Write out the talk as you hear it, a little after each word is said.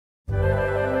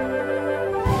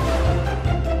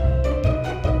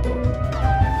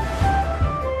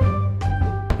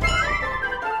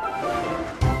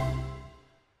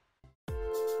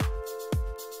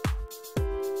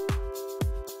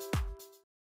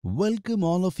Welcome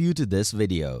all of you to this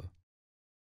video.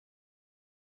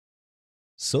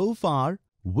 So far,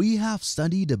 we have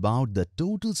studied about the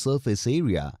total surface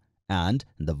area and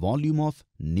the volume of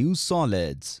new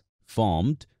solids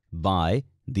formed by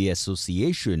the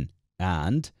association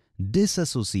and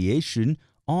dissociation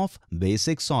of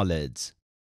basic solids.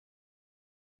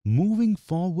 Moving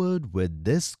forward with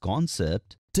this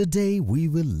concept, today we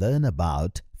will learn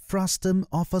about frustum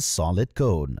of a solid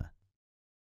cone.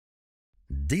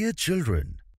 Dear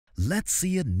children, let's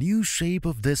see a new shape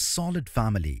of this solid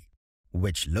family,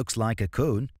 which looks like a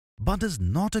cone but is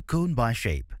not a cone by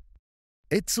shape.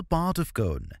 It's a part of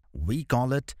cone. We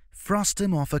call it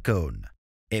frustum of a cone.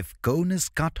 If cone is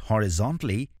cut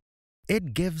horizontally,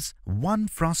 it gives one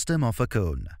frustum of a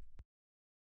cone.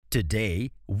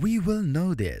 Today, we will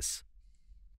know this.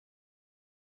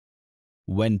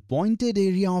 When pointed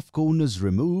area of cone is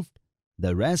removed,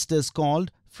 the rest is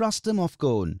called frustum of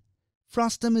cone.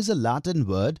 Frustum is a Latin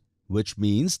word which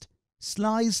means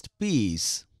sliced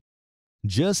piece.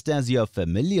 Just as you are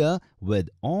familiar with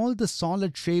all the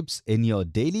solid shapes in your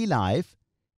daily life,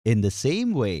 in the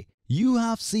same way you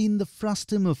have seen the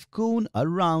frustum of cone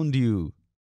around you,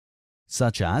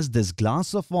 such as this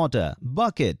glass of water,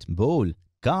 bucket, bowl,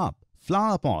 cup,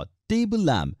 flower pot, table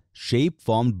lamp, shape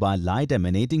formed by light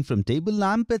emanating from table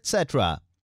lamp, etc.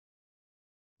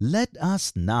 Let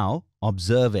us now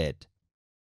observe it.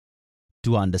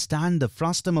 To understand the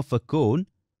frustum of a cone,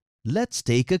 let's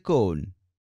take a cone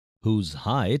whose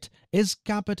height is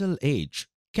capital H,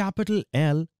 capital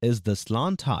L is the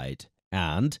slant height,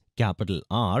 and capital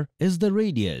R is the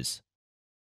radius.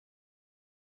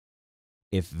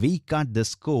 If we cut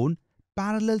this cone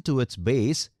parallel to its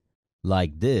base,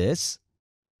 like this,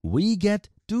 we get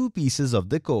two pieces of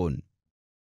the cone.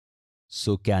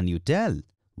 So can you tell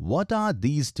what are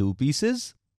these two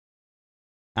pieces?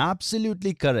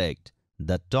 Absolutely correct.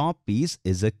 The top piece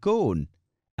is a cone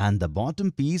and the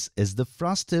bottom piece is the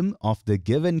frustum of the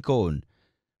given cone,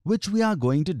 which we are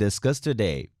going to discuss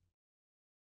today.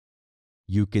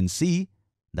 You can see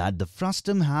that the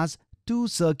frustum has two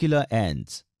circular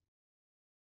ends.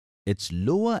 Its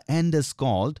lower end is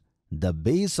called the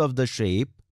base of the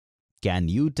shape. Can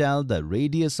you tell the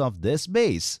radius of this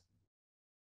base?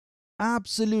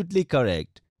 Absolutely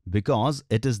correct, because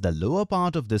it is the lower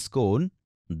part of this cone.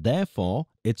 Therefore,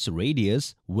 its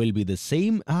radius will be the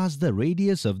same as the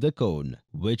radius of the cone,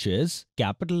 which is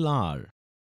capital R.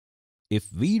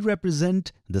 If we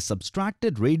represent the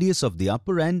subtracted radius of the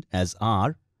upper end as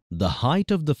R, the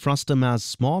height of the frustum as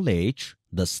small h,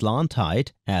 the slant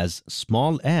height as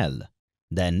small l,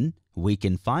 then we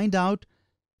can find out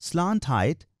slant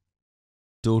height,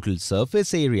 total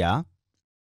surface area,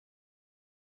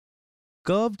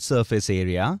 curved surface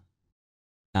area,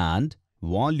 and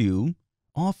volume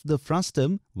of the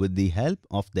frustum with the help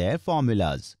of their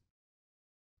formulas.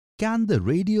 Can the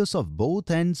radius of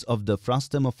both ends of the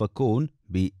frustum of a cone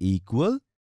be equal?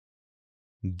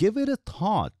 Give it a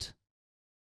thought.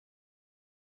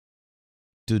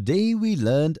 Today we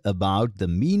learned about the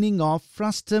meaning of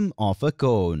frustum of a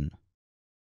cone.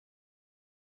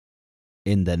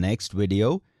 In the next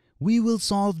video, we will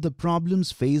solve the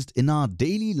problems faced in our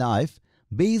daily life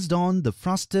based on the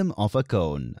frustum of a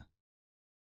cone.